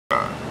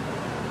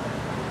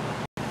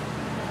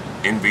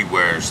Envy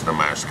wears the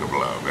mask of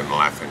love, and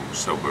laughing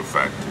sober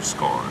fat to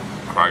scorn.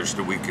 Cries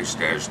the weakest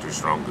as the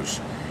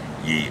strongest.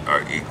 Ye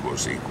are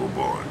equals, equal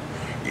born.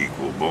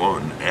 Equal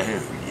born,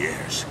 oh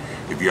yes.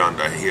 If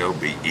yonder hill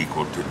be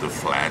equal to the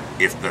flat,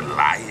 if the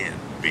lion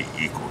be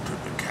equal to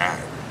the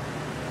cat,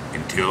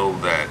 until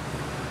that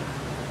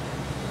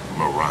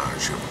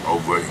mirage of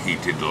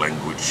overheated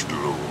language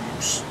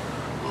looms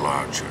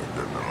larger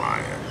than the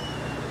lion.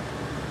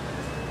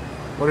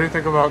 What do you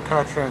think about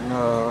capturing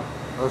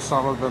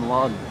Osama Bin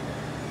Laden?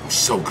 I'm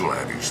so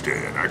glad he's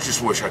dead. I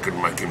just wish I could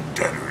make him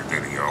deader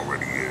than he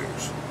already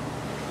is.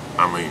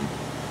 I mean,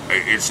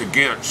 it's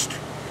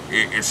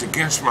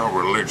against my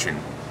religion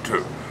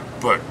too,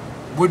 but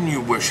wouldn't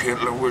you wish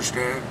Hitler was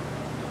dead?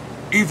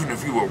 Even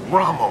if you were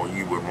Rommel,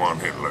 you would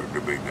want Hitler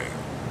to be dead.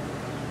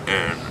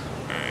 And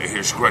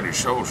his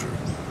greatest soldier.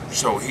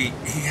 So he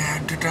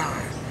had to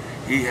die.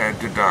 He had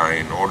to die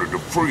in order to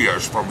free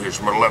us from his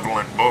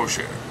malevolent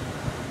bullshit.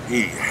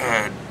 He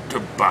had to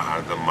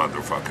buy the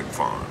motherfucking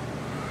farm.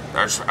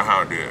 That's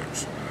how it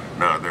is.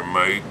 Now, there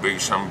may be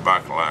some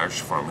backlash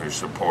from his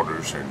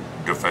supporters and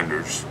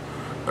defenders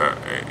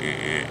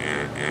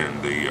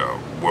in the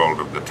world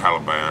of the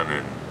Taliban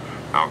and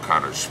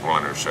Al-Qaeda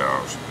splinter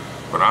cells,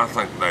 but I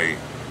think they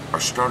are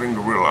starting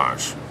to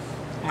realize.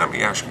 Let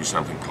me ask you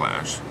something,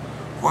 class.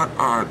 What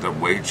are the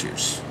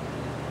wages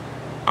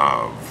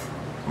of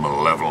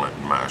malevolent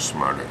mass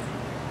murder?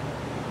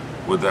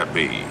 Would that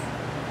be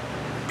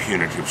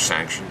punitive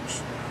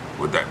sanctions?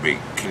 Would that be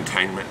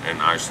containment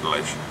and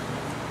isolation?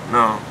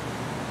 No,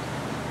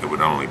 it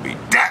would only be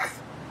death.